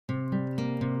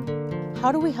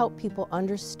How do we help people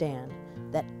understand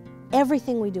that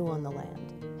everything we do on the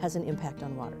land has an impact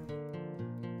on water?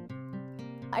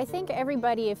 I think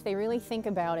everybody, if they really think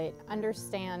about it,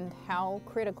 understand how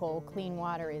critical clean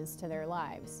water is to their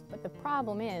lives. But the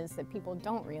problem is that people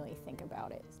don't really think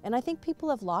about it. And I think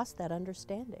people have lost that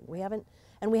understanding. We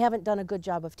haven't done a good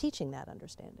job of teaching that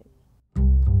understanding.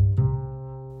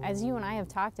 As you and I have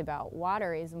talked about,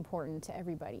 water is important to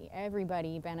everybody.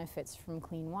 Everybody benefits from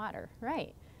clean water,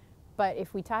 right? But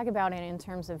if we talk about it in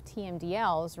terms of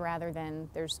TMDLs rather than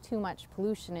there's too much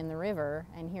pollution in the river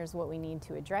and here's what we need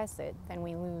to address it, then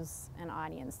we lose an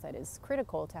audience that is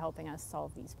critical to helping us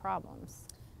solve these problems.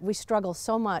 We struggle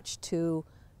so much to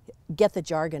get the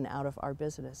jargon out of our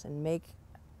business and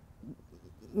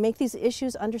make these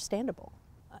issues understandable.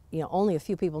 You know, only a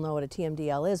few people know what a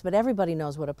TMDL is, but everybody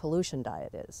knows what a pollution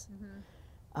diet is.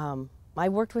 Mm-hmm. I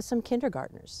worked with some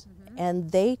kindergartners, mm-hmm. and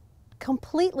they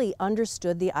completely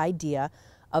understood the idea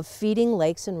of feeding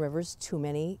lakes and rivers too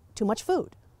much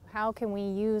food. How can we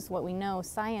use what we know,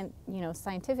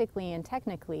 scientifically and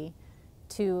technically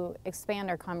to expand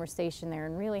our conversation there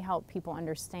and really help people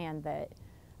understand that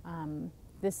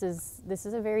this is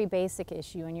a very basic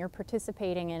issue and you're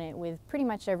participating in it with pretty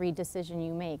much every decision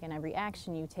you make and every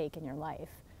action you take in your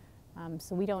life.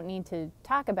 So we don't need to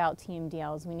talk about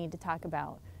TMDLs, we need to talk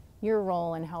about your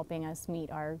role in helping us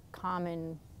meet our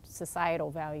common societal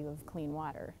value of clean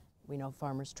water. We know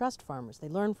farmers trust farmers. They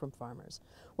learn from farmers.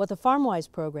 What the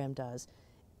FarmWise program does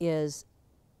is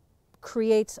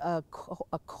creates a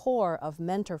core of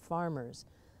mentor farmers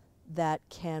that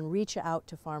can reach out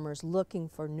to farmers looking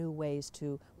for new ways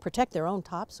to protect their own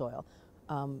topsoil,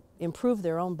 improve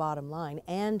their own bottom line,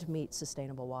 and meet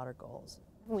sustainable water goals.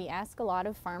 We ask a lot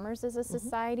of farmers as a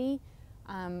society.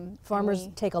 Farmers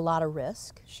take a lot of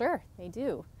risk. Sure, they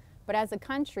do. But as a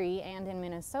country and in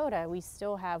Minnesota, we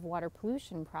still have water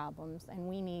pollution problems and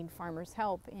we need farmers'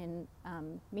 help in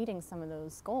meeting some of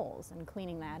those goals and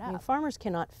cleaning that up. I mean, farmers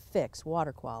cannot fix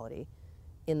water quality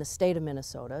in the state of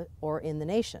Minnesota or in the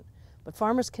nation, but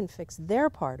farmers can fix their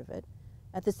part of it.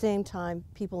 At the same time,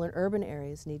 people in urban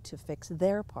areas need to fix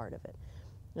their part of it.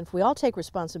 And if we all take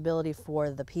responsibility for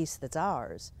the piece that's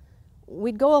ours,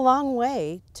 we'd go a long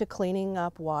way to cleaning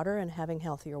up water and having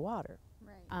healthier water.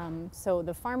 So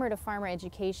the farmer-to-farmer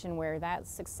education where that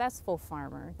successful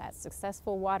farmer, that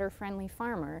successful water-friendly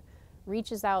farmer,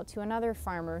 reaches out to another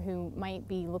farmer who might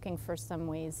be looking for some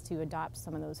ways to adopt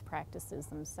some of those practices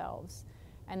themselves.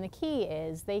 And the key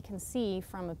is they can see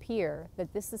from a peer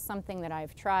that this is something that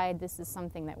I've tried, this is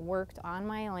something that worked on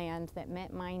my land, that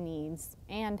met my needs,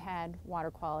 and had water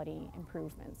quality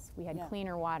improvements. We had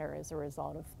cleaner water as a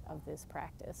result of this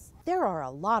practice. There are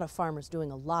a lot of farmers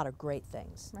doing a lot of great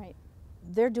things. Right.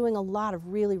 They're doing a lot of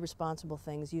really responsible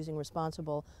things, using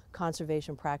responsible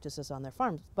conservation practices on their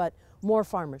farms, but more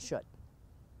farmers should.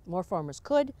 More farmers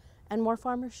could, and more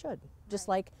farmers should. Just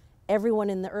like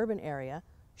everyone in the urban area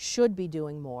should be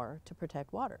doing more to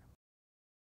protect water.